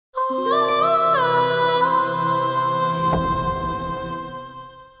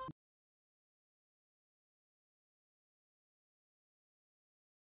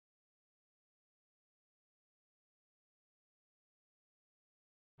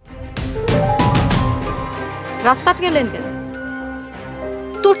রাস্তা আটকালেন কেন?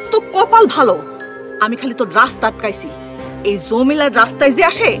 তোর তো কপাল ভালো, আমি খালি তোর রাস্তা আটকাইছি। এই জমিলার রাস্তায় যে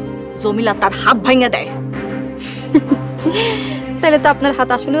আসে, জমিলা তার হাত ভাঙা দেয়। তাহলে তো আপনার হাত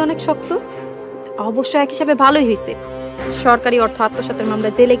আসলে অনেক শক্ত। অবশ্য এক হিসাবে ভালোই হয়েছে, সরকারি অর্থ আত্মসাতের মামলা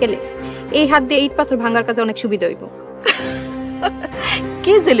জেলে গেলে এই হাত দিয়ে ইট পাথর ভাঙার কাজে অনেক সুবিধা হইব।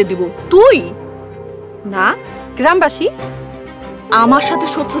 কে জেলে দিব? তুই না, গ্রামবাসী। আমার সাথে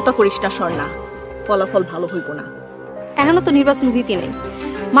শত্রুতা করিস না স্বর্ণা, ফলাফল ভালো হইব না। এখনো তো নির্বাচন জিতি নেই,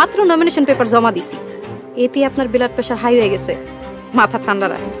 মাত্র নমিনেশন পেপার জমা দিছি। এতে আপনার ব্লাড প্রেশার হাই হয়ে গেছে, মাথা ঠান্ডা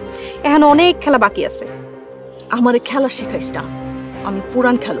রাখেন। এখন অনেক খেলা বাকি আছে। আমারে খেলা শিখাইস না, আমি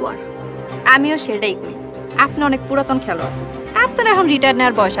পুরান খেলোয়াড়। আমিও সেটাই করি, আপনি অনেক পুরাতন খেলোয়াড়। আপনার এখন রিটায়ার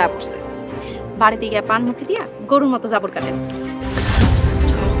নেওয়ার বয়স আয়া পড়ছে। বাড়িতে গিয়ে পান মুখে দিয়া গরুর মতো জাবর কাটেন।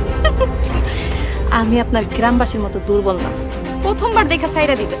 আমি আপনার গ্রামবাসীর মতো দুর্বল না, প্রথমবার দেখা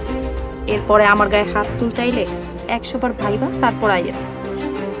সাইরা দিতেছি। এরপরে আমার গায়ে হাত তুলতাইলে 100 বার ভাইবা তারপর আইয়া।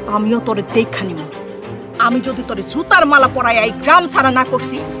 আমিও তোরে দেখা নিব। আমি যদি তোরে জুতার মালা পরাই এই গ্রাম ছাড়া না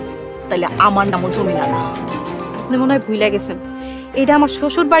করছি, তাহলে আমার নামও জমিলা না। আপনি মনে হয় ভুলে গেছেন, এটা আমার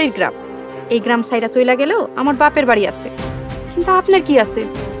শ্বশুর বাড়ির গ্রাম। এই গ্রাম সাইরা চইলা গেলেও আমার বাপের বাড়ি আছে। কিন্তু আপনার কি আছে?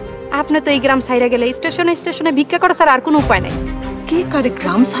 আপনি তো এই গ্রাম সাইরা গেলে স্টেশনে স্টেশনে ভিক্ষা করা ছাড়া আর কোনো উপায় নাই। কে কারে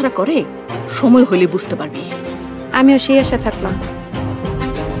গ্রাম ছাড়া করে, সময় হলে বুঝতে পারবি। আমিও সেই আশা থাকলাম।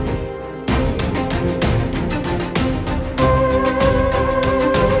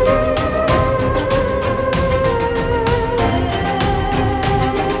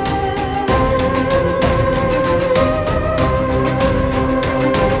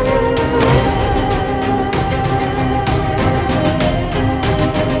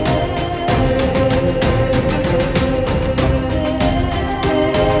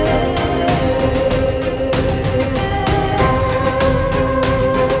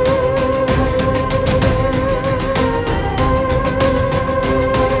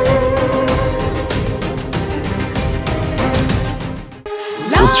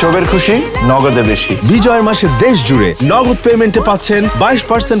 উৎসবের খুশি নগদে বেশি। বিজয়ের মাসে দেশ জুড়ে নগদ পেমেন্টে পাচ্ছেন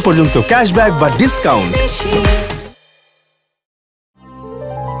 22% পর্যন্ত ক্যাশব্যাক বা ডিসকাউন্ট।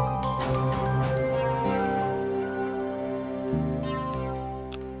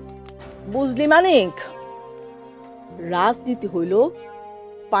 বুঝলি মানিক, রাজনীতি হইল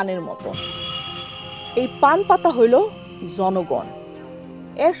পানের মতো। এই পান পাতা হইল জনগণ,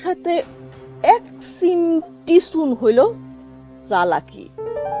 এর সাথে এক চিমটি চুন হইল চালাকি,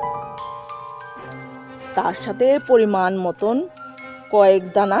 তার সাথে পরিমাণ মতন কয়েক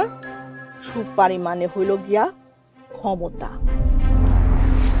দানা সুপরিমাণে হইল গিয়া ক্ষমতা,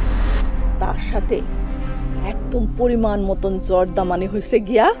 তার সাথে একদম পরিমাণ মতন জর্দা মানে হয়েছে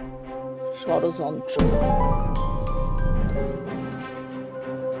গিয়া ষড়যন্ত্র।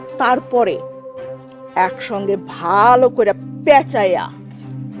 তারপরে একসঙ্গে ভালো করে পেঁচাইয়া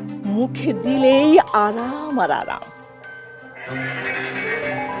মুখে দিলেই আরাম আর আরাম।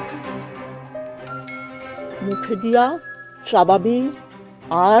 মুখে দিয়া চাবাবি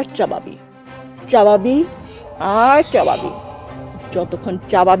আর চাবাবি, চাবাবি আর চাবাবি, যতক্ষণ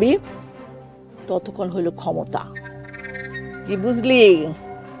চাবাবি ততক্ষণ হইল ক্ষমতা। কি বুঝলি?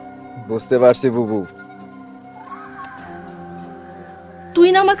 বুঝতে পারছি বুবু। তুই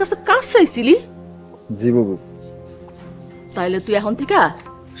না আমার কাছে কাজ চাইছিলি? জি বুবু। তাইলে তুই এখন থেকে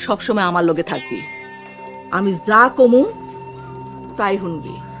সবসময় আমার লগে থাকবি। আমি যা কমু তাই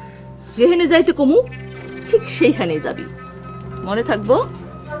শুনবি, যেখানে যাইতে কমু ঠিক সেইখানে যাবি, মনে থাকবো?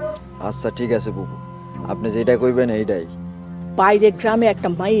 আচ্ছা ঠিক আছে বুবু, আপনি যেটা কইবেন এইটাই। বাইরে গ্রামে একটা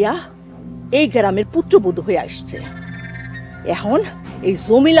মাইয়া এই গ্রামের পুত্রবধূ হয়ে আসছে, এখন এই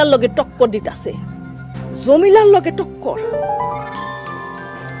জমিলার লগে টক্কর দিতেছে। জমিলার লগে টক্কর,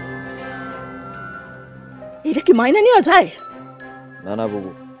 এটা কি মাইনা নেওয়া যায়? না না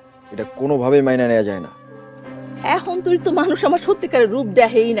বুবু, এটা কোনোভাবেই মাইনা নেওয়া যায় না। এখন তুই তো মানুষ আমার সত্যিকারের রূপ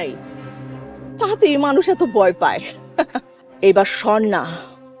দেখেই নাই, তাতে এই মানুষ এত ভয় পায়। এবার স্বর্ণা,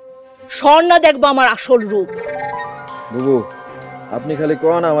 স্বর্ণা দেখবো আমার আসল রূপ। বুবু আপনি খালি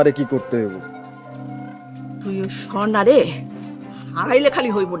কোন আমারে কি করতে হইব? তুই ওই স্বর্ণা রে হারাইলে খালি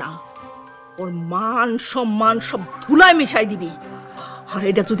হইব না, ওর মান সম্মান সব ধুলায় মিশাই দিবি। আর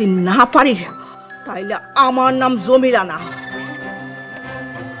এটা যদি না পারিস তাইলে আমার নাম জমিলা না।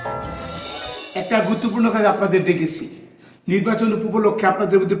 একটা গুরুত্বপূর্ণ কাজ আপনাদের ডেকেছি। নির্বাচন উপলক্ষে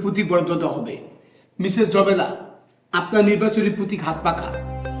আপনাদের মধ্যে প্রতীক বরাদ্দ দেওয়া হবে। মিসেস জবেলা, আপনার নির্বাচনী প্রতীক হাত পাখা।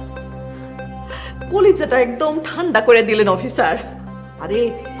 কলিজাটা একদম ঠান্ডা করে দিলেন অফিসার। আরে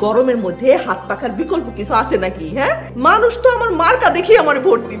গরমের মধ্যে হাত পাখার বিকল্প কিছু আছে নাকি? হ্যাঁ, মানুষ তো আমার মার্কা দেখি আমার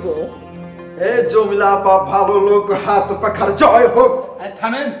ভোট দিব। এ জমিলা আপা ভালো লোক, হাত পাখার জয় হোক।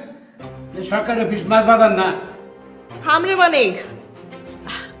 থামেন, সরকারের বিষ মাছ বাঁধান না। থামরে মানিক।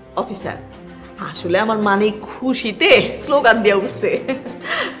 অফিসার, আসলে আমার মানিক খুশিতে স্লোগান দিয়ে উঠছে,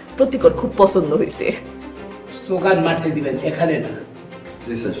 প্রতিকর খুব পছন্দ হয়েছে। স্লোগান মাঠে দিবেন, এখানে না।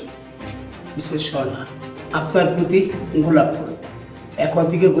 জি স্যার। বিশেষ স্বর্ণা, আপনার প্রতি গোলাপ ফুল, এখন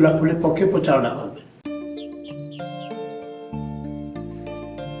থেকে গোলাপ ফুলের পক্ষে প্রচারণা করবেন।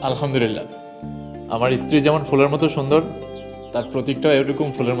 আলহামদুলিল্লাহ, আমার স্ত্রী যেমন ফুলের মতো সুন্দর, তার প্রতীকটাও এরকম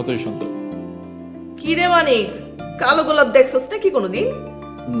ফুলের মতোই সুন্দর। কি রে মানিক, কালো গোলাপ দেখছস নাকি কোনোদিন?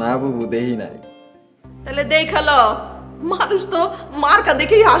 না বাবু, দেই নাই। তাহলে দেখালো, মানুষ তো মার্কা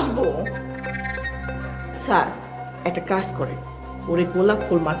দেখেই আসবো। স্যার, একটা কাজ করেন, ওরে গোলাপ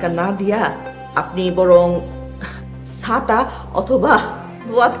ফুল মার্কা না দিয়া আপনি বরং ছাতা অথবা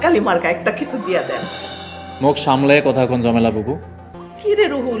দোয়াতকালি মার্কা একটা কিছু দিয়া দেন। মুখ সামলায় কথা কোন জমেলা বাবু। কি রে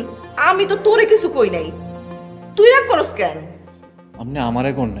রুহুল, আমি তো তোরে কিছু কই নাই, তুই রাগ করস কেন? আপনি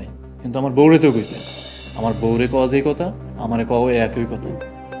আমারে কোন নাই, কিন্তু আমার বউরে তো কইছে। আমার বউরে কওয়া যে কথা, আমারে কওয়া একই কথা।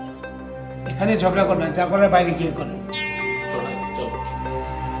 এখানে ঝগড়া করবেন, যা করার বাইরে গিয়ে করেন।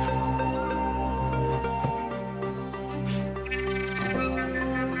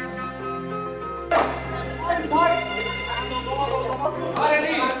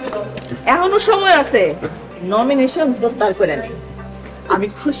 এখনো সময় আছে, নমিনেশন প্রত্যাহার করে নেই। আমি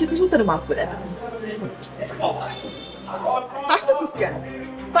খুশি খুশি তোর মাফ করে দেব। হাসতেছিস কেন?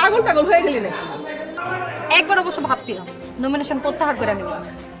 পাগল টাগল হয়ে গেলি নাকি? একবার অবশ্য ভাবছিলাম নমিনেশন প্রত্যাহার করে নেব,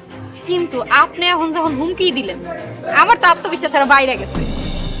 কিন্তু আপনি এখন যখন হুমকি দিলেন, আমার তো আত্মবিশ্বাস আরো বাইরে গেছে।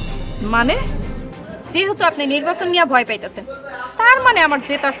 মানে? যেহেতু আপনি নির্বাচন নিয়ে ভয় পাইতেছেন, তার মানে আমার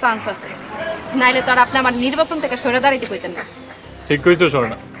জেতার চান্স আছে। নাইলে তো আর আপনি আমার নির্বাচন থেকে সরে দাঁড়াইতে কইতেন না। ঠিক কইছো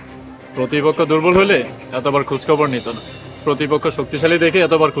স্বর্ণা, প্রতিপক্ষ দুর্বল হলে এতবার খোঁজখবর নিত না, প্রতিপক্ষ শক্তিশালী দেখে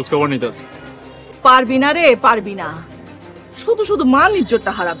এতবার খোঁজখবর নিতেছে। পারবি না রে, পারবি না। শুধু শুধু মান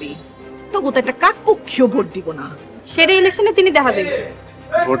ইজ্জতটা হারাবি, তবু তো একটা কাকপক্ষীয় ভোট দিব না। সেটা ইলেকশনে তিনি দেখা যাবে।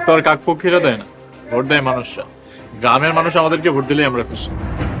 ভোট তো আর কাকপক্ষীরা দেয় না, ভোট দেয় মানুষরা। গ্রামের মানুষ আমাদেরকে ভোট দিলেই আমরা খুশি।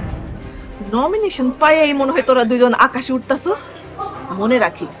 নমিনেশন পাইয়াই মনে হয় তোরা দুজন আকাশে উঠতাছস। মনে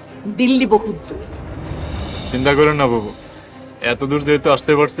রাখিস, দিল্লি বহুত দূর। চিন্তা করেন না বাবু, এত দূর যেহেতু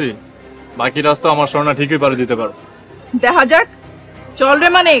আসতে পারছি, বাকি রাস্তা আমার স্বর্ণা ঠিকই পারে দিতে পারো। দেখা যাক, চল রে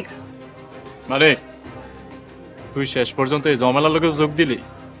মানিক। মানে তুই শেষ পর্যন্ত এই জমেলার লোকে যোগ দিলি?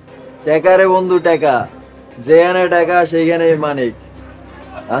 টাকা রে বন্ধু, টাকা যেখানে টাকা সেইখানে মানিক।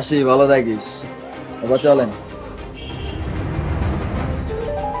 আসি, ভালো থাকিস। এবার চলেন।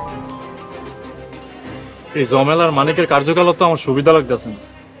 এই জমেলার মানিকের কার্যকলাপ তো আমার সুবিধা লাগতেছে না।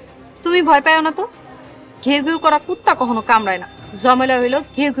 তুমি ভয় পাও না তো, ঘেউ ঘেউ করা কুত্তা কখনো কামড়ায় না। জমেলা হইলো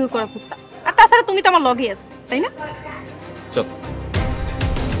ঘেউ ঘেউ করা কুত্তা। আর তাছাড়া তুমি তো আমার লগেই আছো, তাই না? চল।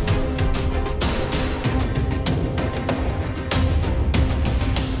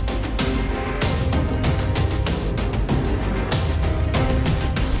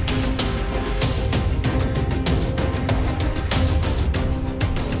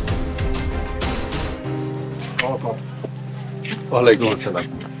 ওয়ালাইকুম আসসালাম।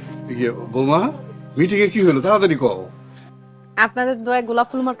 বৌমা, মিটিংয়ে কি হলো তাড়াতাড়ি কও। আপনাদের দোয়ায় গোলাপ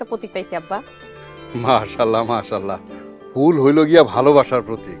ফুল মার্কা প্রতীক পাইছি আব্বা। মাশাআল্লাহ মাশাআল্লাহ, ফুল হইল গিয়া ভালোবাসার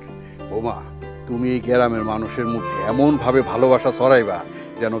প্রতীক। বৌমা, তুমি এই গ্রামের মানুষের মধ্যে এমন ভাবে ভালোবাসা ছড়াইবা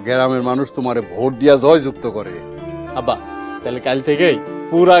যেন গ্রামের মানুষ তোমারে ভোট দিয়া জয়যুক্ত করে। আব্বা, তাহলে কাল থেকেই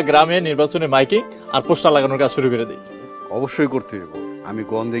পুরা গ্রামে নির্বাচনে মাইকিং আর পোস্টার লাগানোর কাজ শুরু করে দিই। অবশ্যই করতে হইব। আমি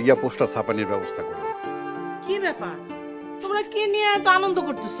গন্ধে গিয়া পোস্টার ছাপানোর ব্যবস্থা করব। কি ব্যাপার, তোমরা কি নিয়ে এত আনন্দ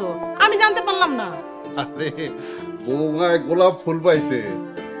করতেছো? আমি জানতে পারলাম না। আরে বৌমা গোলাপ ফুল পাইছে।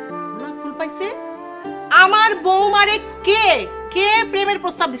 গোলাপ ফুল পাইছে? আমার বৌমারে কে কে প্রেমের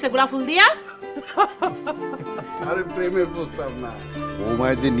প্রস্তাব দিছে গোলাপ ফুল দিয়া? আরে প্রেমের প্রস্তাব না,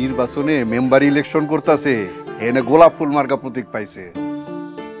 বৌমায় যে নির্বাচনে মেম্বার ইলেকশন করতেছে, এনে গোলাপ ফুল মার্কা প্রতীক পাইছে।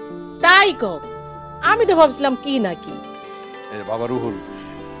 তাই কও? আমি তো ভাবছিলাম কি নাকি। বাবা রুহুল,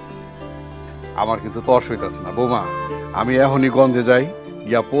 আমার কিন্তু তর্স হইতাছে না। বৌমা, আমি এখনই গঞ্জে যাই,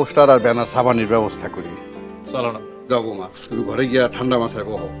 গিয়া পোস্টার আর ব্যানার ছাপানির ব্যবস্থা করি। চলো না। যাও বৌমা, তুমি ঘরে গিয়া ঠান্ডা মাথায়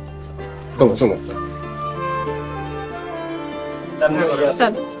বহো। চলো চলো।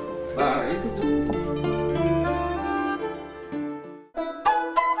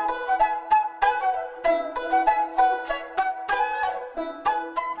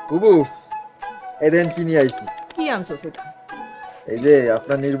 বুবু, এদিন কি নিয়ে আইছি? কি আনছো সেটা? এই যে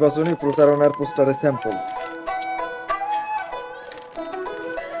আপনার নির্বাচনী প্রচারণার পোস্টারের স্যাম্পল।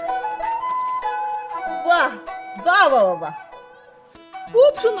 বাহ বাহ বাহ বাহ,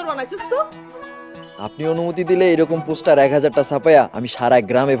 খুব সুন্দর বানাইছিস তো। আপনি অনুমতি দিলে এরকম পোস্টার 1000টা ছাপায়া আমি সারা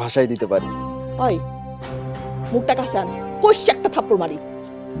গ্রামে ভাষায় দিতে পারি। ওই মুখটা কাছে আন, কইছে একটা থাপ্পড় মারি।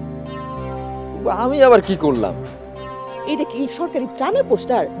 আমি আবার কি করলাম? এটা কি সরকারি প্রাণের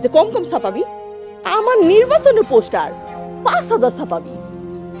পোস্টার যে কম কম ছাপাবি? আমার নির্বাচনের পোস্টার 5000 ছাপাবি।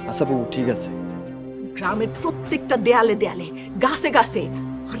 আচ্ছা বাবু, ঠিক আছে। গ্রামের প্রত্যেকটা দেয়ালে দেয়ালে, গাছে গাছে,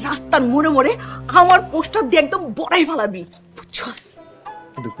 রাস্তার মোড়ে মোড়ে আমার পোস্টার দিয়ে একদম বড়াই ফেলাবি, বুঝছস?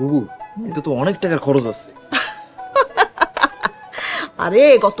 কিন্তু বাবু, এটা তো অনেক টাকার খরচ আছে। আরে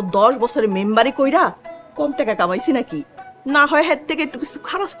গত 10 বছরে মেম্বারি কইরা কম টাকা কামাইছি নাকি? না হয় হেড থেকে একটু কিছু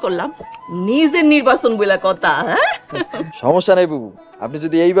খরচ করলাম, নিজের নির্বাচন বলে কথা। হ্যাঁ, সমস্যা নাই বাবু, আপনি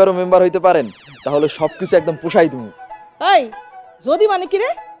যদি এইবারও মেম্বার হইতে পারেন তাহলে সবকিছু একদম পোষাই দেবো। এই যদি মানে কি রে,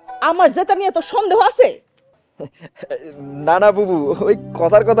 আমার জেতা নিয়ে তো সন্দেহ আছে? না না বাবু, ওই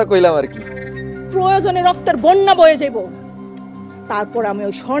কথার কথা কইলাম আর কি। প্রয়োজনে রক্তের বন্যা বয়ে যাইব, তারপর আমি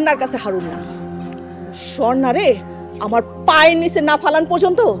ওই স্বর্ণার কাছে হারুম না। স্বর্ণা রে আমার পায়ের নিচে না ফালান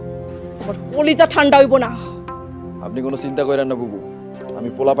পর্যন্ত আমার কলিজা ঠান্ডা হইব না। আপনি কোনো চিন্তা করেন না বাবু, আমি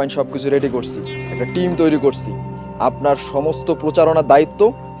পোলাপাইন সবকিছু রেডি করছি, একটা টিম তৈরি করছি। আপনার সমস্ত প্রচারণার দায়িত্ব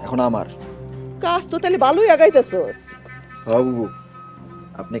এখন আমার। কাজ তো তাহলে ভালোই আগাইতেছস। হ্যাঁ বাবু,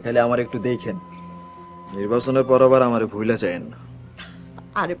 আপনি খালি আমার একটু দেখেন, নির্বাচনের পর আবার আমারে ভুলে যায়েন না।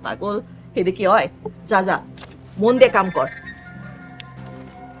 আরে পাগল, এটা কি হয়? যা যা, মন দিয়ে কাম কর।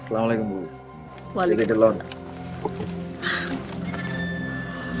 আসসালামু আলাইকুম বাবু। ওয়ালাইকুম। এটা লন।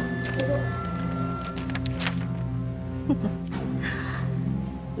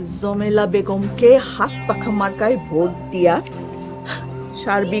 জমেলা বেগমকে হাত পাখা মার্কায় ভোট দিয়া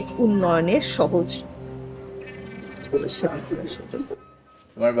সার্বিক উন্নয়নের সহজ।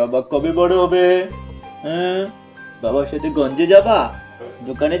 তোমার বাবা কবে বড় হবে? হ্যাঁ, বাবার সাথে গঞ্জে যাবা,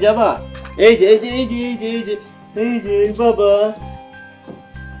 দোকানে যাবা? এই যে এই যে এই যে এই যে এই যে এই যে বাবা।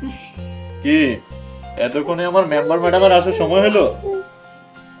 কি এতক্ষণে আমার মেম্বার ম্যাডামের আসার সময় হলো?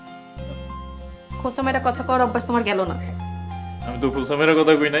 খোসামেরা কথা কওয়ার অভ্যাস তোমার গেল না। আমি তো খোসামেরা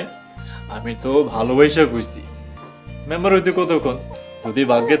কথা কই নাই, আমি তো ভালোবাসা কইছি। মেম্বার হইতে কতক্ষণ, যদি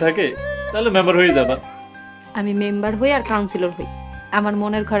ভাগ্যে থাকে তাহলে মেম্বার হয়ে যাবা। আমি মেম্বার হই আর কাউন্সিলর হই, আমার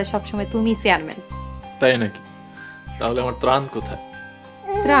মনের ঘরে সবসময় তুমি চেয়ারম্যান। তাই নাকি? তাহলে আমার ত্রাণ কোথায়?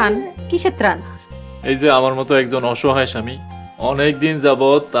 ত্রাণ? কিসের ত্রাণ? এই যে আমার মতো একজন অসহায় স্বামী অনেকদিন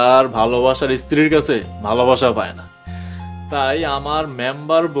যাবৎ তার ভালোবাসার স্ত্রীর কাছে ভালোবাসা পায় না, তাই আমার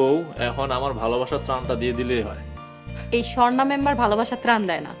মেম্বার বউ এখন আমার ভালোবাসার ত্রাণটা দিয়ে দিলেই হয়। এই স্বর্ণা মেম্বার ভালোবাসার ত্রাণ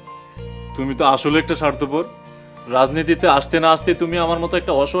দেয় না। তুমি তো আসলে একটা স্বার্থপর। রাজনীতিতে আসতে না আসতে তুমি আমার মতো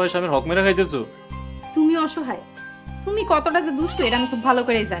একটা অসহায় স্বামীর হক মেরে খাইতেছো। তুমি অসহায়, তুমি কতটা যে দুষ্ট এটা আমি খুব ভালো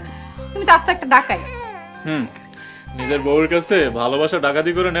করেই জানি। তুমি তো আস্তে একটা ডাকাই। নিজের বউর কাছে ভালোবাসা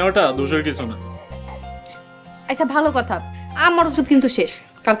ডাকাতি করে নেওয়াটা দোষের কিছু না। আচ্ছা ভালো কথা, আমার ওষুধ কিন্তু শেষ।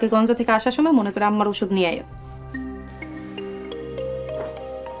 কালকে গঞ্জ থেকে আসার সময় মনে করে আমার ওষুধ নিয়ে আয়।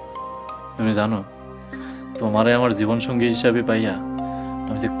 তুমি জানো, তোমারে আমার জীবন সঙ্গী হিসাবে পাইয়া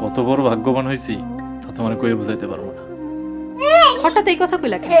আমি যে কত বড় ভাগ্যবান হয়েছি তা তোমার কয়ে বুঝাইতে পারবো না। হঠাৎ এই কথা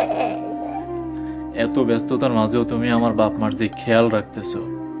কইলা কেন? এত ব্যস্ততার মাঝেও তুমি আমার বাপ মার যে খেয়াল রাখতেছো।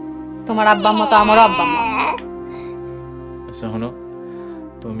 তোমার আব্বা আম্মা তো আমারও আব্বা আম্মা। আচ্ছা শোনো,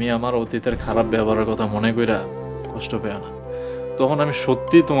 তুমি আমার অতীতের খারাপ ব্যবহারের কথা মনে কইরা কষ্ট পেও না। তখন আমি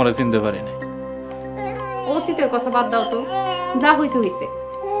সত্যি তোমারে চিনতে পারি নাই। অতীতের কথা বাদ দাও তো, যা হইছে হইছে।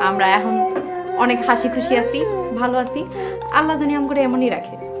 আমরা এখন অনেক হাসি খুশি আছি, ভালো আছি। আল্লাহ জানি আমগরে এমনই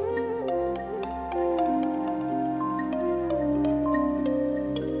রাখে।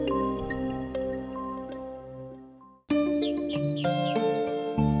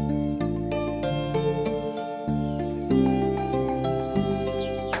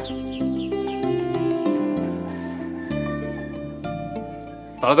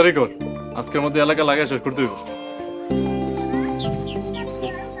 তাড়াতাড়ি কর, আজকের মধ্যে এলাকা লাগাই শেষ করতে হইব।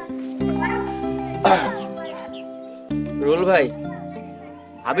 রুল ভাই,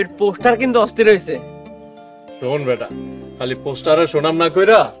 আবির পোস্টার কিন্তু অস্থির হয়েছে। শোন বেটা, খালি পোস্টারে সুনাম না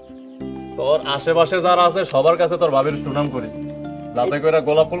কইরা তোর আশেপাশে যারা আছে সবার কাছে তোর ভাবির সুনাম করি, যাতে কইরা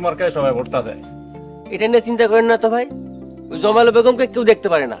গোলাপ ফুল মার্কায় সবাই ভোটটা দেয়। এটা নিয়ে চিন্তা করেন না তো ভাই, ওই জমালো বেগমকে কেউ দেখতে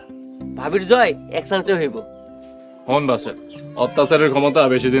পারে না। ভাবির জয় এক চান্সে হইব। হন বাসে, অত্যাচারের ক্ষমতা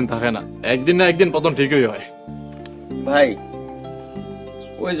বেশি দিন থাকে না, একদিন না একদিন পতন ঠিকই হয়। ভাই,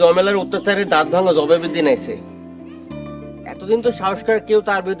 ওই জমেলার অত্যাচারের দাঁত ভাঙা জবাবের দিন আইছে। এতদিন তো সাহস করে কেউ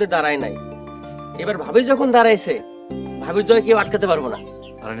তার বিরুদ্ধে দাঁড়ায় নাই, এবার ভাবি যখন দাঁড়াইছে, ভাবির জয় কেউ আটকাতে পারবো না।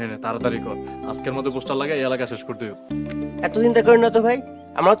 আরে নে তাড়াতাড়ি কর, আজকের মধ্যে পোস্টার লাগাই এই এলাকা শেষ করতে হইব। এত চিন্তা করেন না তো ভাই,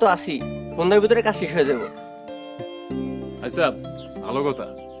 আমরা তো আসি, সন্ধ্যার ভিতরে কাজ শেষ হয়ে যাবো। আচ্ছা ভালো কথা,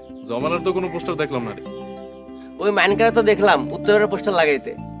 জমানার তো কোনো পোস্টার দেখলাম না রে। ওই মানিকারে তো দেখলাম উত্তরের পোস্টার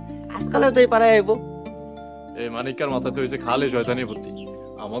লাগাইতে, আজকাল হয়তো এই পাড়ায় আইবো। এই মানিকার মাথাতে হয়েছে খালি শয়তানি বুদ্ধি,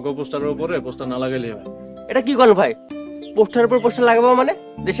 আমাকে পোস্টারের উপরে পোস্টার না লাগাইলে হয়। এটা কি করেন ভাই? পোস্টারের উপর পোস্টার লাগাবো মানে?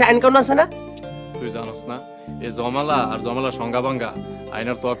 দেশে আইন কানুন আছে না? তুই জানোস না এই জমালা আর জমালা সংজ্ঞা ভাঙ্গা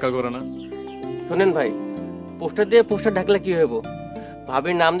আইনার তোয়াক্কা করে না। শোনেন ভাই, পোস্টার দিয়ে পোস্টার ঢাকলে কি হইব?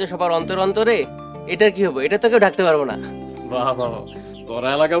 ভাবির নাম যে সবার অন্তর অন্তরে, এটার কি হবো? এটা তো কেউ ঢাকতে পারবো না। বাহ বাহ, তোরা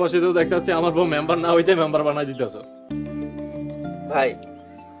এলাকাবাসী তো দেখতেছি আমার বউ মেম্বার না হইতে মেম্বার বানাই দিতেছস। ভাই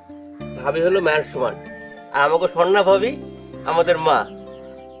ভাবি হলো মায়ের সমান, আর আমাকে সন্না ভাবি আমাদের মা,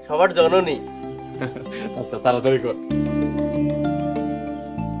 সবার জননী। আচ্ছা তাড়াতাড়ি কর।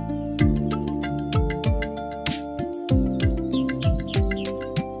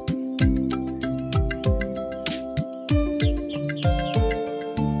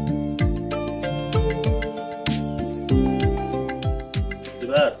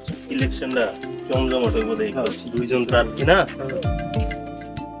 ইলেকশনটা জমজমাট হইব দেখো, দুইজন প্রার্থী না।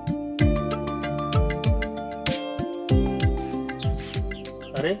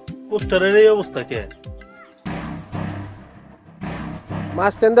 আরে পোস্টারের এই অবস্থা কে?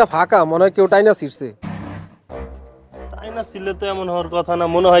 মাঝখানটা ফাঁকা, মনে হয় কেউ টাইনা ছিড়ছে। টাইনা ছিলে তো এমন হওয়ার কথা না,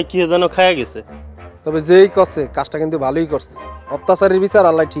 মনে হয় কি যেন খায়া গেছে। তবে যেই করছে কাজটা কিন্তু ভালোই করছে, অত্যাচারের বিচার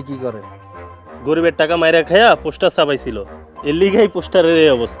আল্লাহ ঠিকই করে। গরিবের টাকা মাইরা খায়া পোস্টার ছাপাইছিল, এর লিগাই পোস্টারের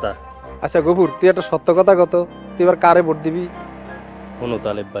এই অবস্থা। আচ্ছা গফুর, তুই একটা সত্য কথা কত, তুই এবার কারে ভোট দিবি? শোনো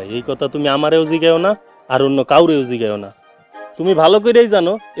তালেব ভাই, এই কথা তুমি আমারেও জিগাও না আর অন্য কাউরেও জিগাও না। তুমি ভালো করেই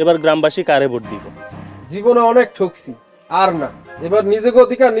জানো এবার গ্রামবাসী কারে ভোট দিব। জীবনে অনেক ঠকছি, আর না, এবার নিজেকে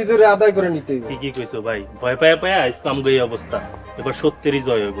অধিকার নিজের আদায় করে নিতে হবে। ঠিকই কইছো ভাই, ভয় পায়া পায়া আজকে আমগো এই অবস্থা। এবার সত্যেরই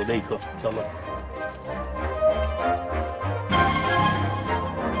জয় হইব, দেখো চলো।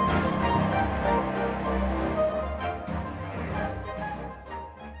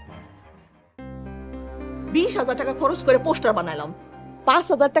 বিশ 20,000 টাকা খরচ করে পোস্টার বানাইলাম,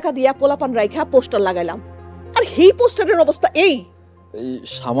 5,000 টাকা দিয়া পোলাপান রাইখা পোস্টার লাগাইলাম, আর এই পোস্টারের অবস্থা এই। এই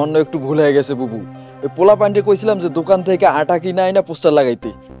সামান্য একটু ভুল হয়ে গেছে বুবু। ওই পোলা পাইন্ডে কইছিলাম যে দোকান থেকে আটা কিনা আইনা পোস্টার লাগাইতে,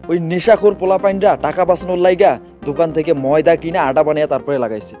 ওই নেশাখোর পোলা পাইন্ডরা টাকা বাঁচানোর লাইগা দোকান থেকে ময়দা কিনা আটা বানিয়ে তারপরে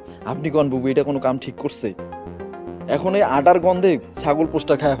লাগাইছে। আপনি কোন বুবু, এটা কোনো কাম ঠিক করছে? এখন এই আটার গন্ধে ছাগল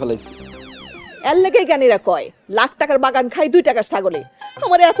পোস্টার খায়া ফেলাইছে। এর লেগেই গানিরা কয় লাখ টাকার বাগান খাই 2 টাকার ছাগলে।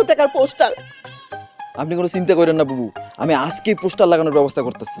 আমার এত টাকার পোস্টার। আপনি কোনো চিন্তা করেন না বুবু, আমি আজকেই পোস্টার লাগানোর ব্যবস্থা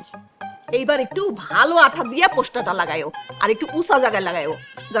করতেছি। এইবার একটু ভালো আঠা দিয়া পোস্টারটা লাগায়ও, আর একটু উঁচা জায়গায় লাগায়ও,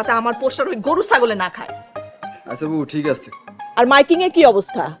 যাতে আমার পোস্টার ওই গরু ছাগলে না খায়। আচ্ছা বুবু ঠিক আছে। আর মাইকিং এর কি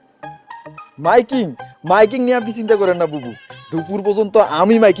অবস্থা? মাইকিং নিয়ে আপনি চিন্তা করেন না বুবু, দুপুর পর্যন্ত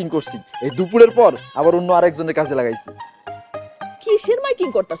আমি মাইকিং করছি, এই দুপুরের পর আবার অন্য আরেকজনের কাছে লাগাইছি। কিসের মাইকিং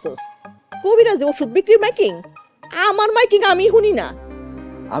করতাছস? কবিরাজে ওষুধ বিক্রির মাইকিং? আমার মাইকিং আমি শুনি না।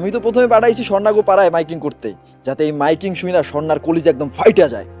 আমি তো প্রথমে পাঠাইছি স্বর্ণাগো পাড়ায় মাইকিং করতে, যাতে এই মাইকিং শুই না স্বর্ণার কলিজা একদম ফাইটা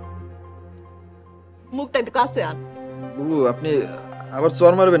যায়। মুখটা একটু কাছে আন। বুবু আপনি আবার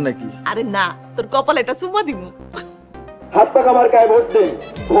চর মারবেন নাকি? আরে না, তোর কপালে এটা চুমা দিমু। হাত পাকা মার্কায় ভোট দিন,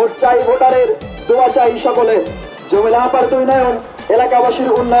 ভোট চাই ভোটারের, দোয়া চাই সকলের। জমিলা আপার উন্নয়ন, এলাকাবাসীর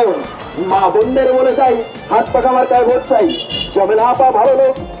উন্নয়ন, মা বোনদের বলে চাই হাত পাকা মার্কায় ভোট চাই। জমিলা আপা ভালো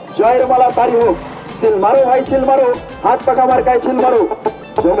লোক, জয়ের মালা তারি হোক। ছিল মারো ভাই ছিল মারো, হাত পাকা মার্কায় ছিল মারো।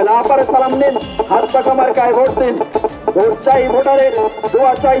 জমিলা আপার সালাম নিন, হাত পাকা মার্কায় ভোট দিন। ভোট চাই ভোটারের,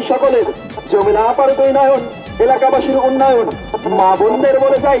 দোয়া চাই সকলের। জমিলা আপার উন্নয়ন, এলাকাবাসীর উন্নয়ন, মা বোনদের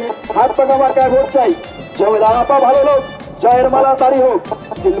বলে চাই হাত পাকা মার্কায় ভোট চাই। জমিলা আপা ভালো লোক, জয়ের মালা তারি হোক।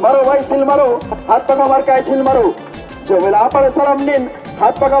 ছিল মারো ভাই ছিল মারো, হাত পাকা মার্কায় ছিল মারো। জমিলা আপার সালাম নিন,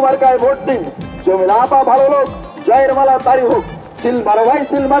 হাত পাকা মার্কায় ভোট দিন। জমিলা আপা ভালো লোক, জয়ের মালা তারি হোক। ছিল মারো ভাই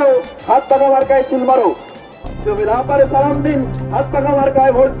ছিল মারো, হাত পাকা মার্কায় ছিল মারো। জমিলা আপার সালাম দিন, হাত পাকা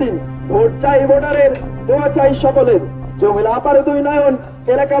মার্কায় ভোট দিন। ভোট চাই ভোটারের, দোয়া চাই সকলের। জমিলা আপার উন্নয়ন,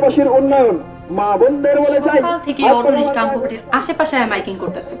 এলাকাবাসীর উন্নয়ন, মা বোনদের বলে চাই। সকাল থেকে অর্ধনিশ কামপুকুরের আশেপাশে মাইকিং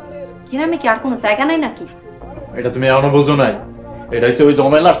করতেছে, গ্রামে কি আর কোনো জায়গা নাই নাকি? এটা তুমি এখনো বুঝো নাই, এটা হচ্ছে ওই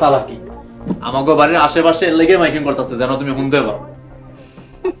জমেলার চালাকি। আমাকে বাড়ির আশেপাশে লেগে মাইকিং করতেছে যেন তুমি শুনতে পাও।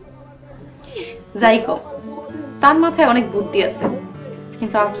 যাই কো, তার মাথায় অনেক বুদ্ধি আছে,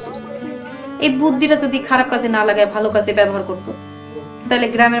 কিন্তু আফসোস এই বুদ্ধিটা যদি খারাপ কাজে না লাগায় ভালো কাজে ব্যবহার করত, তাহলে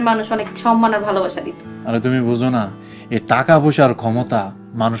গ্রামের মানুষ অনেক সম্মান আর ভালোবাসা দিত। আরে তুমি বুঝো না, এই টাকা পয়সার ক্ষমতা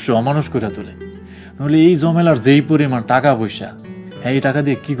মানুষকে অমানুষ করে তোলে। নইলে এই জমেলার যেই পরিমাণ টাকা পয়সা, হ্যাঁ এই টাকা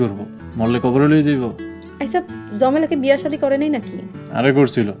দিয়ে কি করব? মরলে কবরে লয়ে যাইব? আচ্ছা জমেলাকে বিয়া শাদী করে নাই নাকি? আরে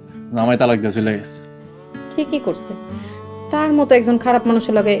করছিল, জামাই তালাক দিয়ে চলে গেছে। ঠিকই করছে, তার মতো একজন খারাপ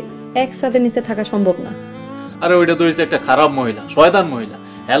মানুষের লগে একসাথে নিচে থাকা সম্ভব না। আরে ওইটা তো হচ্ছে একটা খারাপ মহিলা, শয়তান মহিলা।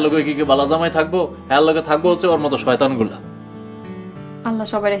 হ্যাঁ লোকে কি বালা জামাই থাকবো, হ্যাঁ লোকে থাকবো হচ্ছে ওর মতো শয়তান গুলা। আল্লাহ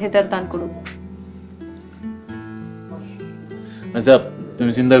সবাই হেদায়েত দান করুন। আচ্ছা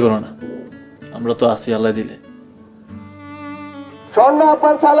তুমি চিন্তা করো না, আমরা তো আছি আল্লাহ দিলে। স্বর্ণা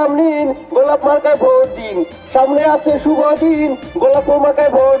আপার সালাম নিন, গোলাপ মার্কায় ভোট দিন। সামনে আছে শুভ দিন, গোলাপ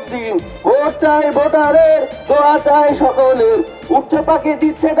মার্কায় ভোট দিন। ভোট চাই ভোটারের, দোয়া চাই সকলের। উঠছে পাখি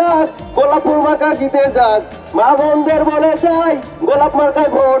দিচ্ছে ডাক, গোলাপ মার্কা জিতে যাক। মা বোনদের বলে চাই, গোলাপ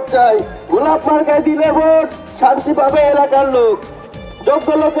মার্কায় ভোট চাই। গোলাপ মার্কায় দিলে ভোট, শান্তি পাবে এলাকার লোক। যোগ্য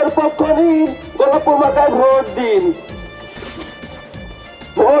লোকের পক্ষ নিন, গোলাপ মার্কায় ভোট দিন।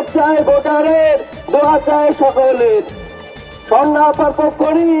 ভোট চাই ভোটারের, দোয়া চাই সকলের। স্বর্ণা আপার পক্ষ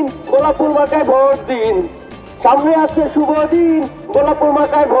নিন, গোলাপুর মার্কায় ভোট দিন। সামনে আছে শুভ দিন, গোলাপুর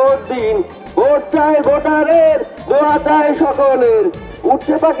মার্কায় ভোট দিন। ভোট চাই ভোটারের, দোয়া চাই সকলের।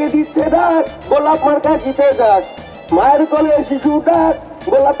 উঠছে পাখি দিচ্ছে ডাক, গোলাপ মার্কা জিতে যাক। মায়ের কোলে শিশু ডাক,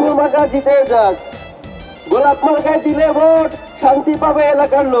 গোলাপুর মার্কা জিতে যাক। গোলাপ মার্কায় দিলে ভোট, শান্তি পাবে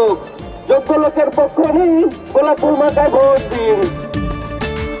এলাকার লোক। যোগ্য লোকের পক্ষ নিন, গোলাপুর মার্কায় ভোট দিন।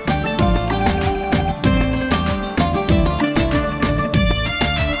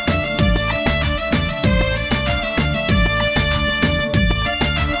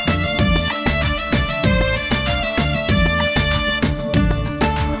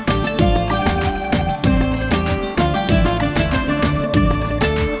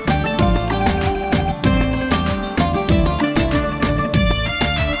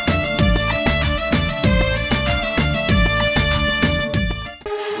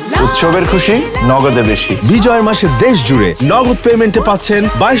 উৎসবের খুশি নগদে বেশি। বিজয়ের মাসে দেশ জুড়ে নগদ পেমেন্টে পাচ্ছেন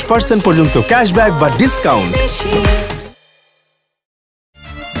 22% পর্যন্ত ক্যাশব্যাক বা ডিসকাউন্ট।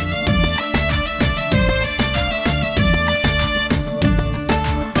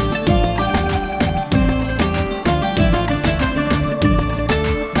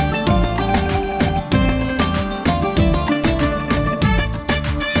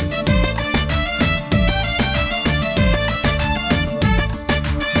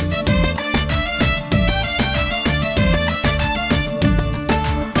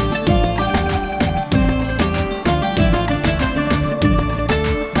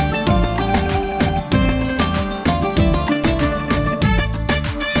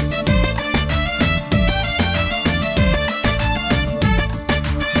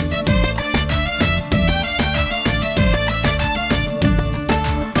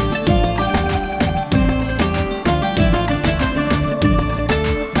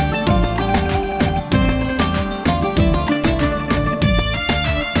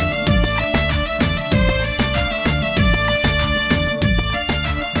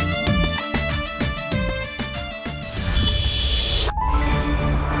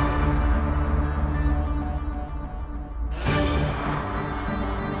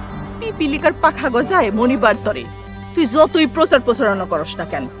 পিলিকার পাখা গজায় মনিবার তরে। তুই যতই প্রচার প্রচারণা করস না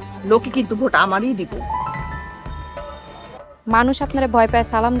কেন, লোকে কিন্তু ভোট আমারই দিব। মানুষ আপনারা ভয় পায়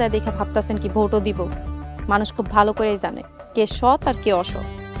সালাম দেয় দেখে ভাবতেছেন কি ভোটও দিব। মানুষ খুব ভালো করেই জানে কে সৎ আর কে অসৎ।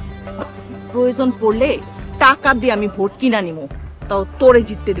 প্রয়োজন পড়লে টাকা দিয়ে আমি ভোট কিনা নিব, তাও তোরে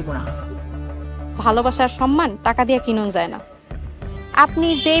জিততে দিব না। ভালোবাসার সম্মান টাকা দিয়ে কিনুন যায় না। আপনি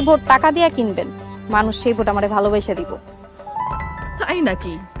যেই ভোট টাকা দিয়ে কিনবেন, মানুষ সেই ভোট আমারে ভালোবাসা দিব। তাই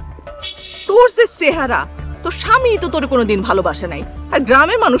নাকি? তোর যে চেহারা, তোর স্বামী তো তোরে কোনোদিন ভালোবাসে নাই, আর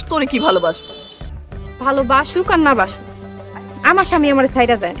গ্রামের মানুষ তোরে কি ভালোবাসবে? ভালোবাসুক আর না বাসুক, আমার স্বামী আমার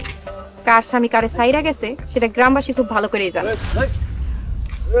সাইরা যায় না। কার স্বামী কারে সাইরা গেছে সেটা গ্রামবাসী খুব ভালো করেই জানে।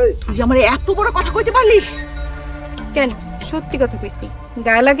 তুই আমার এত বড় কথা কইতে পারলি? কেন, সত্যি কথা কইছি,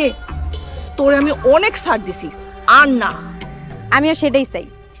 গায়ে লাগে? তোরে আমি অনেক ছাড় দিছি, আর না। আমিও সেটাই চাই,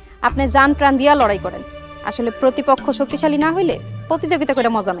 আপনি জান প্রাণ দিয়া লড়াই করেন। আসলে প্রতিপক্ষ শক্তিশালী না হইলে প্রতিযোগিতা করে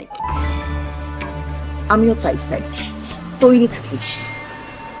মজা নাই। আমিও তাই চাই, তৈরি থাকিস।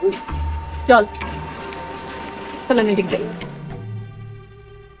 চল চলেন এদিক যাই।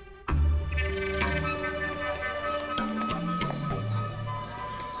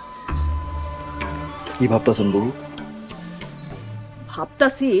 কি ভাবতাছেন বাবু?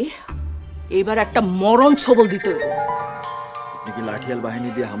 ভাবতাছি এবার একটা মরণ ছবল দিতে হবে। আপনি কি লাঠিয়াল বাহিনী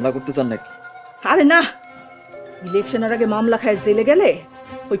দিয়ে হামলা করতে চান নাকি? আরে না, ইলেকশনের আগে মামলা খায় জেলে গেলে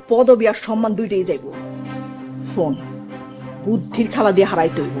ওই পদবি আর সম্মান দুইটাই যাইব। শোন, বুদ্ধির খেলা দিয়ে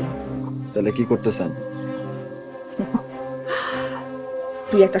হারাইতে হইব। তাহলে কি করতে চান?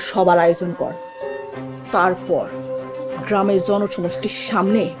 তুই একটা সবার আয়োজন কর, তারপর গ্রামের জনসমষ্টির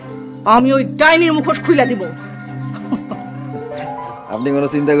সামনে আমি ওই ডাইনির মুখোশ খুলে দিব। আপনি কোনো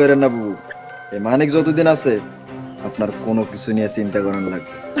চিন্তা করেন না বাবু, এই মানিক যতদিন আছে আপনার কোনো কিছু নিয়ে চিন্তা করার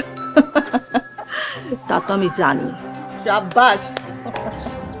লাগবে। তা তো আমি জানি। শাবাশ।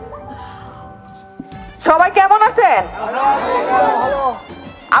 সবাই কেমন আছেন?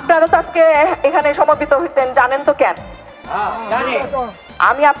 আপনারা তো আজকে এখানে সমবেত হয়েছেন, জানেন তো কেন?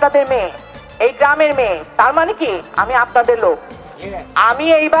 আমি আপনাদের মেয়ে, এই গ্রামের মেয়ে, তার মানে কি আমি আপনাদের লোক। আমি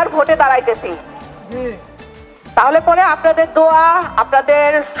এইবার ভোটে দাঁড়াইতেছি, তাহলে পরে আপনাদের দোয়া, আপনাদের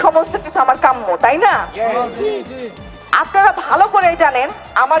সমস্ত কিছু আমার কাম্য, তাই না? আপনারা ভালো করে জানেন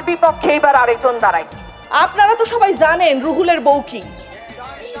আমার বিপক্ষে এইবার আরেকজন দাঁড়ায়। আপনারা তো সবাই জানেন রুহুলের বউ কি,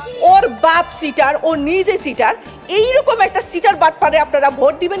 ওর বাপ সিটার, ও নিজে সিটার। এইরকম একটা সিটার বাটপারে আপনারা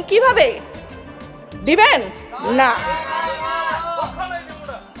ভোট দিবেন কিভাবে? দিবেন না।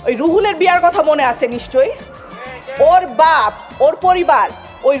 ওই রুহুলের বিয়ার কথা মনে আছে নিশ্চয়ই। ওর বাপ, ওর পরিবার,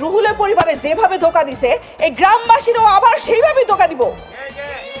 ওই রুহুলের পরিবারে যেভাবে ধোকা দিছে, এই গ্রামবাসীরাও আবার সেইভাবে ধোকা দিব।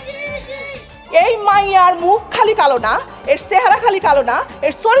 এই মাইয়ার মুখ খালি কালো না, এর চেহারা খালি কালো না,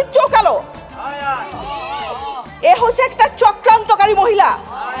 এর চরিত্রও কালো। এ হচ্ছে একটা চক্রান্তকারী মহিলা।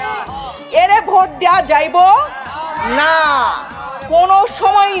 এরে ভোট দেয়া যাইব না, কোনো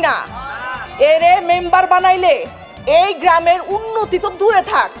সময় না। এরে মেম্বার বানাইলে এই গ্রামের উন্নতি তো দূরে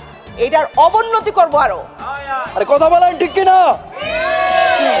থাক, এটার অবনতি করবো আরো। আরে কথা বলেন ঠিক কিনা?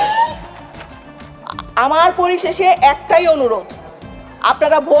 আমার পরিশেষে একটাই অনুরোধ,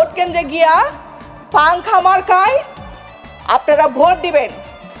 আপনারা ভোট কেন্দ্রে গিয়া পাংখা মার্কায় আপনারা ভোট দিবেন।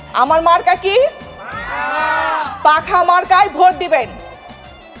 আমার মার্কা কি? পাখা মার্কায় ভোট দিবেন।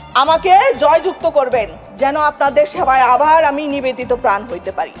 আমাকে জয়যুক্ত করবেন, যেন আপনাদের সেবায় আবার আমি নিবেদিত প্রাণ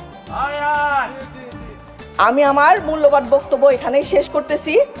হইতে পারি। আমি আমার মূল্যবান বক্তব্য এখানেই শেষ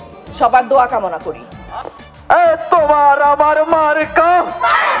করতেছি। সবার দোয়া কামনা করি। তোমার আমার মার্কা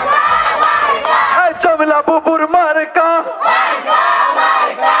জমিলা বুবুর মার্কা।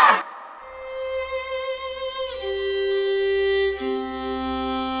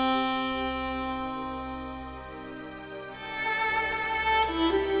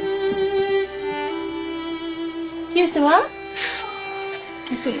 কি হয়েছে মা?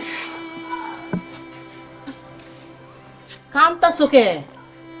 কিছু কামতাছো কে?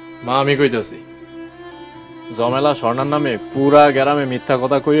 মা আমি কইতাছি, জমেলা স্বর্ণার নামে পুরা গ্রামে মিথ্যা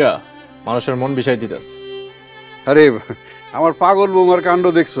কথা কইয়া মানুষের মন বিষাই দিতেছে। আরে আমার পাগল বৌমার কাণ্ড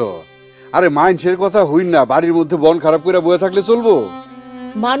দেখছো? আরে মাইন্সের কথা হইন না, বাড়ির মধ্যে বন খারাপ করে বয়ে থাকলে চলবো?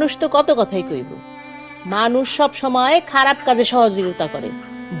 মানুষ তো কত কথাই কইব। মানুষ সব সময় খারাপ কাজে সহযোগিতা করে,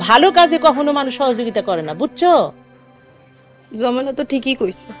 ভালো কাজে কখনো মানুষ সহযোগিতা করে না, বুঝছো? জমেলা তো ঠিকই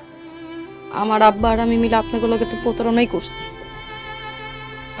কইছে, আমার আব্বা আর আমি মিলে আপনাগুলোকে তো প্রতারণাই করছি।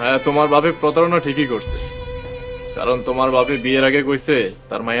 হ্যাঁ, তোমার বাপে প্রতারণা ঠিকই করছে, কারণ তোমার বাপে বিয়ের আগে কইছে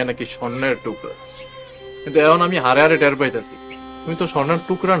তার মাইয়া নাকি স্বর্ণের টুকরা। কিন্তু এখন আমি হারে হারে টের পাইতেছি তুমি তো স্বর্ণের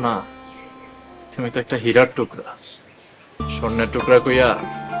টুকরা না, তুমি তো একটা হীরার টুকরা। স্বর্ণের টুকরা কইয়া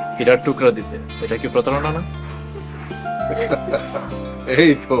হীরার টুকরা দিছে, এটা কি প্রতারণা না?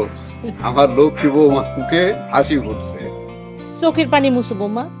 এই তো আমার লক্ষ্মী বৌমা মুখে হাসি ফুটছে। চোখের পানি মুছো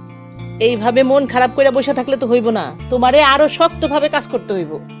বৌমা, এইভাবে মন খারাপ করে বসে থাকলে তো হইব না, তোমারে আরো শক্তভাবে কাজ করতে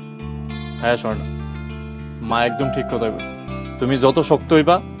হইব। হ্যাঁ স্বর্ণা, মা একদম ঠিক কথা কইছে, তুমি যত শক্ত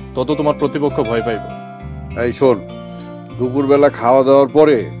হইবা তত তোমার প্রতিপক্ষ ভয় পাইব। এই শোন, দুপুরবেলা খাওয়া দাওয়ার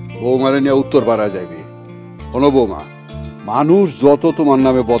পরে বৌমারে নিয়ে উত্তর পাড়া যাবে। কোনো বৌমা, মানুষ যত তোমার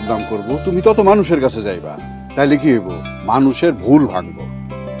নামে বদনাম করব তুমি তত মানুষের কাছে যাইবা, তাইলে কি হইব? মানুষের ভুল ভাঙব।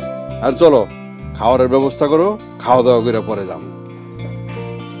 আর চলো খাওয়ার ব্যবস্থা করো, খাওয়া দাওয়া করে পরে যাবো।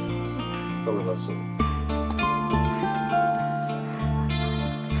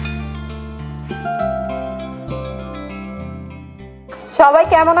 সবাই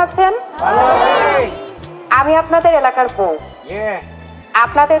কেমন আছেন? আমি আপনাদের এলাকার বউ।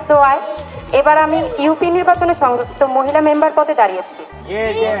 আপনাদের দোয়ায় এবার আমি ইউপি নির্বাচনে সংরক্ষিত মহিলা মেম্বার পদে দাঁড়িয়েছি।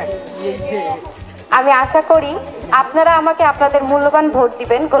 আমি আশা করি আপনারা আমাকে আপনাদের মূল্যবান ভোট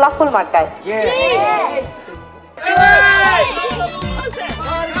দিবেন গোলাপ ফুল মার্কায়।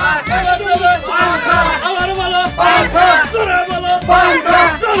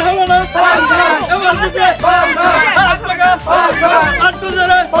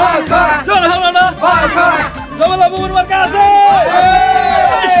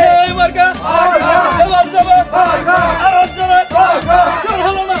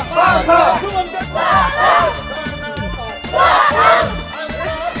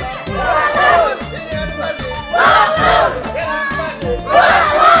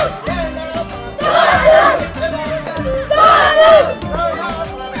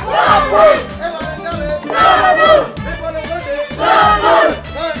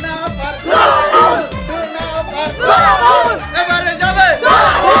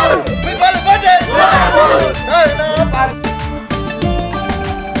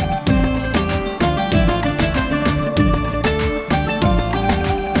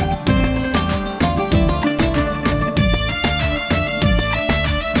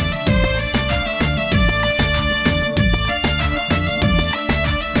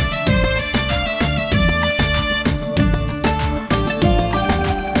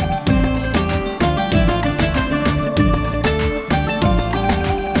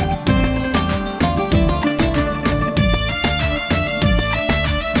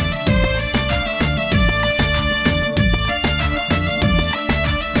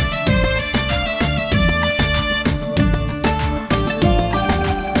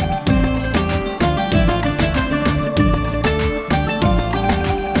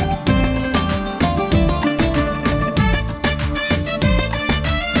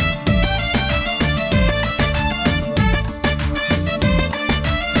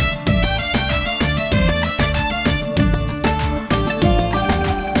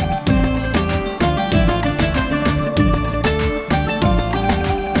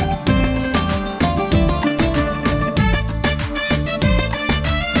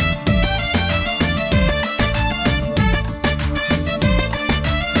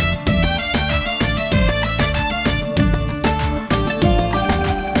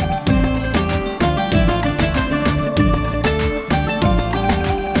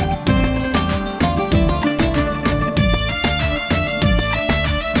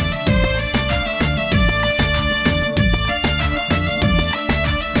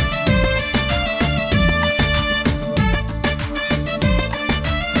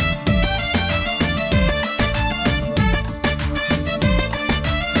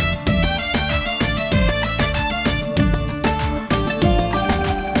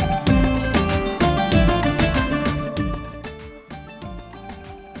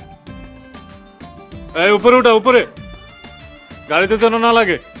 এই উপরে উঠা, উপরে গাড়িতে যেন না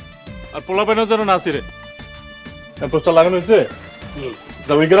লাগে আর পোলাপাইনও যেন না ছিঁড়ে। পোস্টার লাগানো হয়েছে?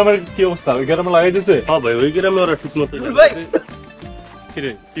 ওই গ্রামের কি অবস্থা? ওই গ্রামে লাগাই দিয়েছে? হ্যাঁ ভাই, ওই গ্রামে ওরা ঠিক মতো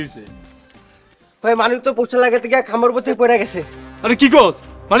কিরে কি হয়েছে ভাই? মানিক তো পোস্টার লাগাতে গিয়ে খামার উপর থেকে পড়ে গেছে। আরে কি কস?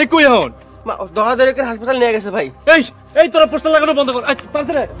 মানিক কই এখন? দহাজারে হাসপাতাল নিয়ে গেছে ভাই। এই এই তোরা পোস্টার লাগানো বন্ধ কর,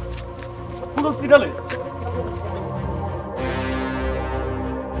 তাড়াতাড়ি পুরো হসপিটালে।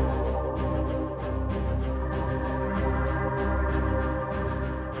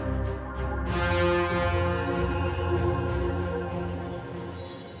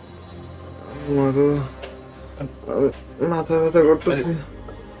 মাথা ব্যথা করতেছে।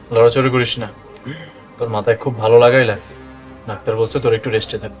 লড়াচড়ি করিস না, তোর মাথায় খুব ভালো লাগাই লাগছে। ডাক্তার বলছে তোর একটু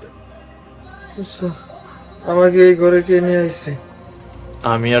রেস্টে থাকতে। আমাকে এই ঘরে কে নিয়ে আইছে?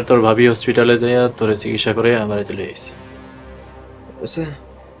 আমি আর তোর ভাবি হসপিটালে যাইয়া তোরে চিকিৎসা করে বাড়িতে লয়ে আইছি। আচ্ছা,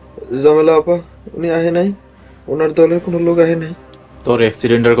 জমেলা আপা উনি আহে নাই? ওনার দলের কোনো লোক আহে নাই? তোর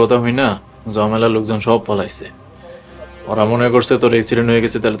অ্যাক্সিডেন্টের কথা হই না, জমেলা লোকজন সব পলাইছে। ওরা মনে করছে তোর অ্যাক্সিডেন্ট হয়ে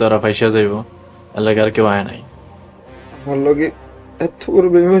গেছে, তাহলে তারা ফাইসা যাইব, এলাকার কেউ আয় নাই। আমার লগে এত বড়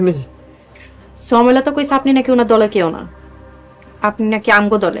বেইমানি? জমেলা তো কইছে আপনি নাকি ওনার দলের কেউ না, আপনি নাকি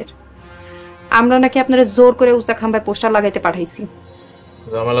আমগো দলের। আমরা নাকি আপনারা জোর করে উঁচা খাম্বায় পোস্টার লাগাইতে পাঠাইছি।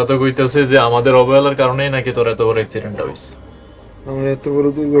 জমেলা তো কইতাছে যে আমাদের অবহেলার কারণেই নাকি তোর এত বড় অ্যাক্সিডেন্টটা হইছে। আমার এত বড়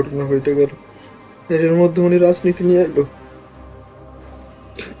দুর্ঘটনা হইতে গেল, এর মধ্যে উনি রাজনীতি নিয়ে আইলো।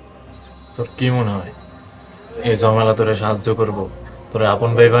 তোর কি মনে হয় এই জমেলা তোরে সাহায্য করব, তোরে আপন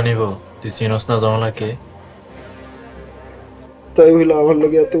ভাই বানিব? তুই চিনস না জমেলাকে? তাই হইলো আমার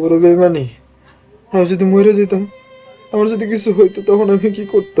লগে এত বড় বেইমানি? আমি যদি মরে যেতাম, আমার যদি কিছু হইতো, তখন আমি কি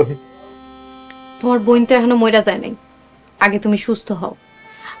করতাম? তোমার বোন তো এখনো মইরা যায় নাই, আগে তুমি সুস্থ হও।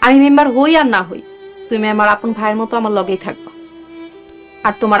 আমি মেম্বার হই আর না হই, তুমি আমার আপন ভাইয়ের মতো আমার লগেই থাকবা।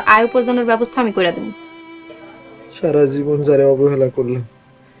 আর তোমার আয় উপার্জনের ব্যবস্থা আমি করে দেব। সারা জীবন যারা অবহেলা করলাম,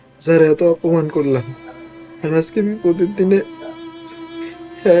 যারা এত অপমান করলাম, আর আজকে আমি প্রতিদিনে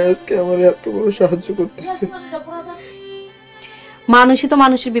আজকে আমার এত বড় সাহায্য করতেছে। মানুষই তো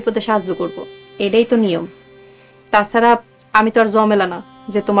মানুষের বিপদে সাহায্য করব, এটাই তো নিয়ম। তাছাড়া আমি তো আর জমেলা না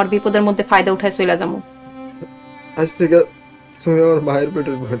যে তোমার বিপদের মধ্যে ফায়দা উঠায় চলে যাবো। আজ থেকে তুমি আমার মায়ের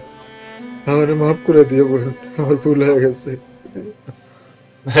পেটের বোন, আমার মাফ করে দিও বোন, আমার ভুল হয়ে গেছে।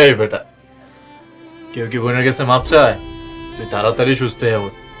 এই বেটা, কেউ কি বোনের কাছে মাপ চায়? তুই তাড়াতাড়ি সুস্থ হয়ে যাবো।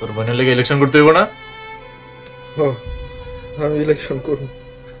 তোর বোনের লেগে ইলেকশন করতে হইব না? আমি ইলেকশন করব,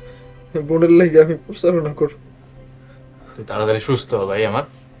 বোনের লেগে আমি প্রচারণা করব। তুই তাড়াতাড়ি সুস্থ হ ভাই আমার।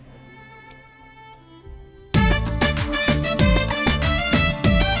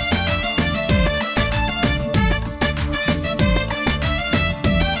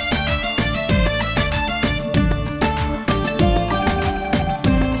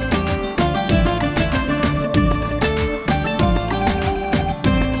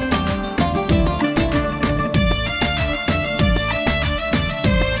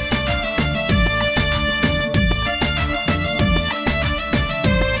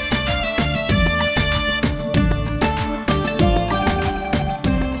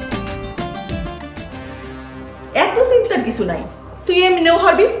 এত চিন্তার কিছু নাই, তুই এমনিও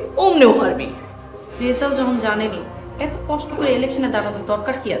হারবি অমনিও হারবি। রেজাল্ট যখন জানেনি, এত কষ্ট করে ইলেকশনে দাঁড়ানোর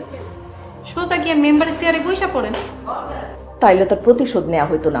দরকার কি আছে? সোজা গিয়ে মেম্বারের চেয়ারে বইসা পড়েন। তাইলে তার প্রতিশোধ নেওয়া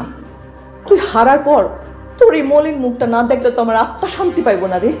হইতো না। তুই হারার পর তোর এই মলিন মুখটা না দেখলে তো আমার আত্মা শান্তি পাইব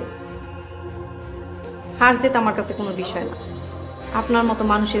না রে। হার জিত আমার কাছে কোনো বিষয় না। আপনার মতো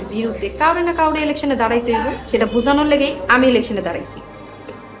মানুষের বিরুদ্ধে কাউরে না কাউরে ইলেকশনে দাঁড়াইতে হইব, সেটা বোঝানোর লেগেই আমি ইলেকশনে দাঁড়াইছি।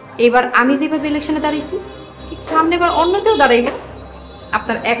 এবার আমি যেভাবে ইলেকশনে দাঁড়াইছি, ঠিক সামনে এবার অন্য কেউ দাঁড়াইবে।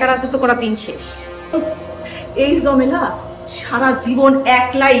 আপনার একা রাজত্ব করা দিন শেষ। এই জমেলা সারা জীবন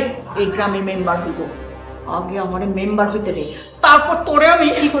একলাই এই গ্রামের মেম্বার হইব। আগে আমার মেম্বার হইতে দে, তারপর তোরে আমি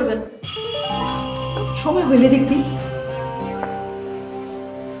কি করবেন সময় হইলে দেখবি।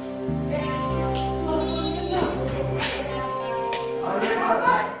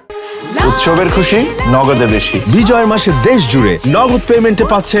 উৎসবের খুশি নগদে বেশি। বিজয়ের মাসে দেশ জুড়ে নগদ পেমেন্টে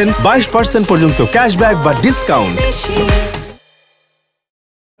পাচ্ছেন 22% পর্যন্ত ক্যাশব্যাক বা ডিসকাউন্ট।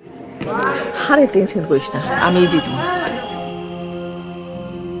 আরে টেনশন করিস না, আমি জিতব।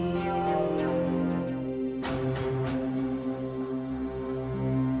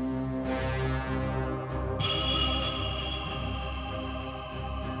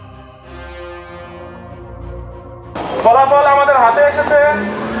 ফলাফল আমাদের হাতে এসেছে।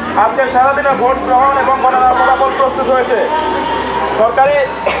 আজকে সারাদিনে ভোট গ্রহণ এবং গণনার ফলাফল প্রস্তুত হয়েছে। সরকারি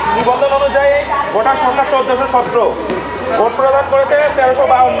নিবন্ধন অনুযায়ী ভোটার সংখ্যা 1417, ভোট প্রদান করেছে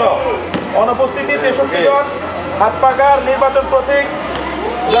 1352, অনুপস্থিতি 63 জন। হাত পাকার নির্বাচন প্রতীক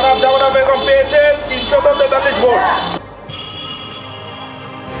জনাব জামানা বেগম পেয়েছেন 2043 ভোট।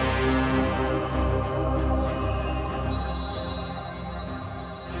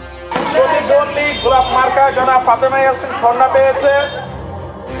 প্রতিদ্বন্দ্বী গোলাপ মার্কা জনাব ফাতেমা ইয়াসমিন স্বর্ণা পেয়েছে।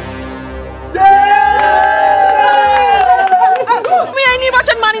 আমি এই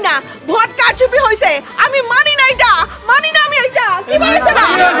নির্বাচন মানি না, ভোট কারচুপি হয়েছে, আমি মানি না এটা, মানি না আমি এটা। কি বলেছে না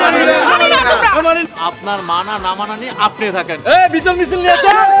মানি না তোমরা? আপনার মানা না মানা নিয়ে আপনি থাকেন। এই বিচার মিছিল নিয়ে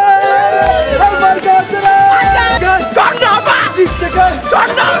আসেন।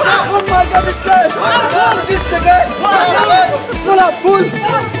 গোলাপ ফুল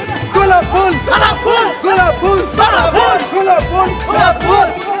গোলাপ ফুল গোলাপ ফুল গোলাপ ফুল গোলাপ ফুল গোলাপ ফুল গোলাপ ফুল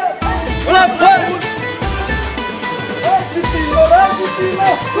গোলাপ ফুল জিতিলো রে জিতিলো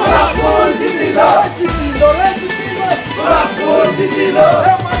গোলাপ ফুল জিতিলো জিতিলো রে জিতিলো গোলাপ ফুল জিতিলো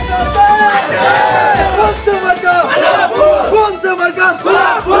এ মার্কা কোন সে মার্কা গোলাপ ফুল কোন সে মার্কা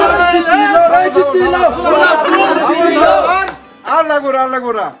গোলাপ ফুল জিতিলো রে জিতিলো গোলাপ ফুল জিতিলো। আর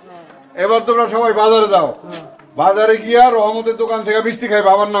লাগবো না এবার তোমরা সবাই বাজারে যাও, বাজারে গিয়া রহমতের দোকান থেকে মিষ্টি খাই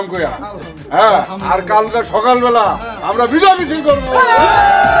বাবার নাম কইয়া। হ্যাঁ, আর কালকে সকালবেলা আমরা বিজয় মিছিল করবো।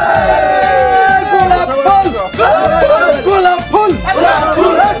 গোলাপ ফুল গোলাপ ফুল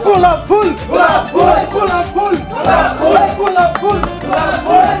গোলাপ ফুল গোলাপ ফুল গোলাপ ফুল গোলাপ ফুল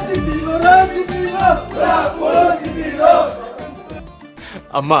জিতিলো রে জিতিলো গোলাপ ফুল জিতিলো।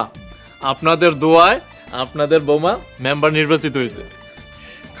 আম্মা, আপনাদের দোয়ায় আপনাদের বৌমা মেম্বার নির্বাচিত হয়েছে।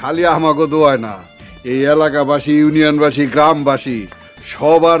 খালি আমাকে দোয়ায় না, এই এলাকাবাসী, ইউনিয়নবাসী, গ্রামবাসী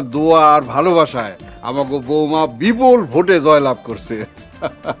সবার দোয়া আর ভালোবাসায় আমাকে বৌমা বিপুল ভোটে জয়লাভ করছে।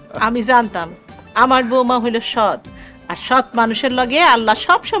 আমি জানতাম আমার বৌমা হইল সৎ, আর সৎ মানুষের লগে আল্লাহ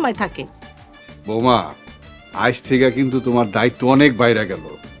সব সময় থাকে। বৌমা, আজ থেকে কিন্তু তোমার দায়িত্ব অনেক বাইরে গেল।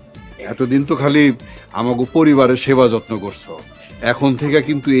 এতদিন তো খালি আমাকে পরিবারের সেবা যত্ন করছো, এখন থেকে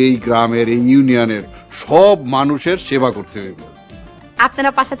কিন্তু এই গ্রামের, এই ইউনিয়নের সব মানুষের সেবা করতে হইবে। আপনারা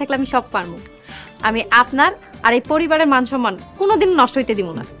পাশে থাকলে আমি সব পারবো। আমি আপনার আর এই পরিবারের মান সম্মান কোনোদিন নষ্ট হইতে দিব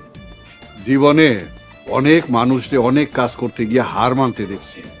না। জীবনে অনেক মানুষকে অনেক কাজ করতে গিয়ে হার মানতে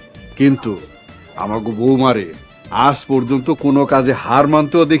দেখছি, কিন্তু আমাকে বৌমারে আজ পর্যন্ত কোনো কাজে হার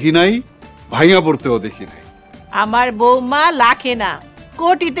মানতেও দেখি নাই, ভাঙা পড়তেও দেখি নাই। আমার বৌমা লাখে না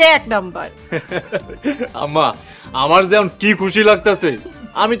কোটিতে 1 নম্বর। আম্মা, আমার যেমন কি খুশি লাগতেছে,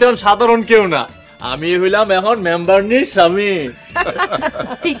 আমি তেমন সাধারণ কেউ না, আমি হইলাম এখন মেম্বার নি স্বামী।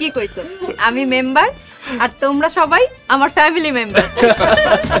 ঠিকই কইছো, আমি মেম্বার আর তোমরা সবাই আমার ফ্যামিলি মেম্বার।